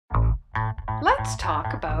Let's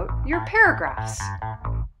talk about your paragraphs.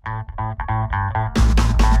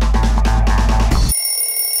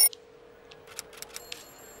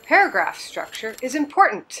 Paragraph structure is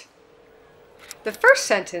important. The first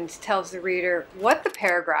sentence tells the reader what the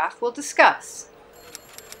paragraph will discuss.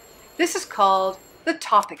 This is called the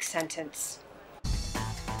topic sentence.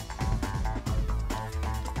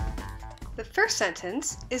 The first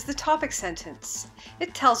sentence is the topic sentence.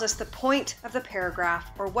 It tells us the point of the paragraph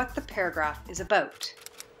or what the paragraph is about.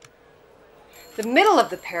 The middle of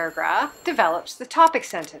the paragraph develops the topic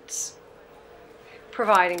sentence,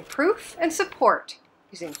 providing proof and support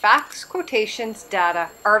using facts, quotations, data,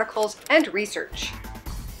 articles, and research.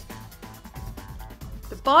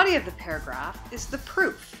 The body of the paragraph is the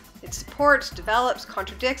proof. It supports, develops,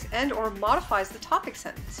 contradicts, and/or modifies the topic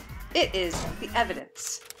sentence. It is the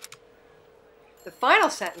evidence. The final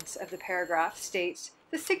sentence of the paragraph states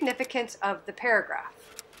the significance of the paragraph.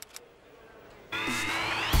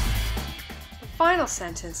 The final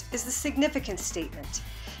sentence is the significance statement.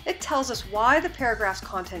 It tells us why the paragraph's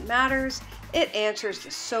content matters. It answers the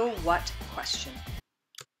so what question.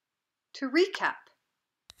 To recap,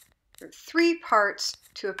 there are three parts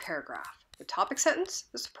to a paragraph: the topic sentence,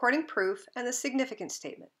 the supporting proof, and the significance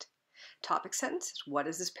statement. Topic sentence is what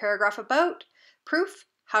is this paragraph about? Proof,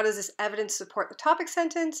 how does this evidence support the topic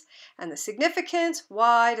sentence? And the significance,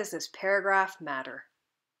 why does this paragraph matter?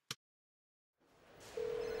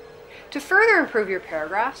 To further improve your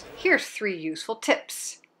paragraphs, here's 3 useful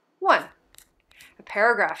tips. 1. A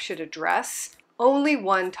paragraph should address only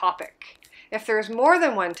one topic. If there is more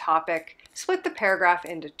than one topic, split the paragraph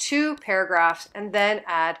into 2 paragraphs and then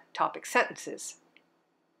add topic sentences.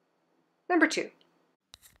 Number 2.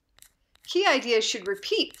 Key ideas should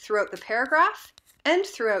repeat throughout the paragraph and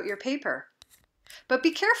throughout your paper. But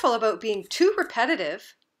be careful about being too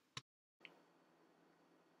repetitive.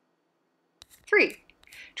 3.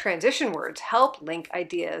 Transition words help link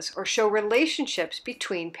ideas or show relationships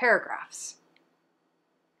between paragraphs.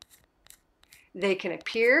 They can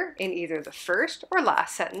appear in either the first or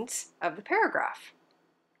last sentence of the paragraph.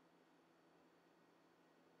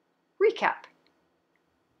 Recap.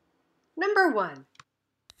 Number 1.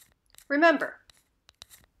 Remember,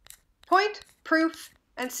 point, proof,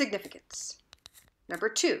 and significance. Number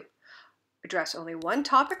 2, address only one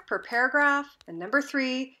topic per paragraph. And number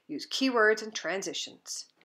 3, use keywords and transitions.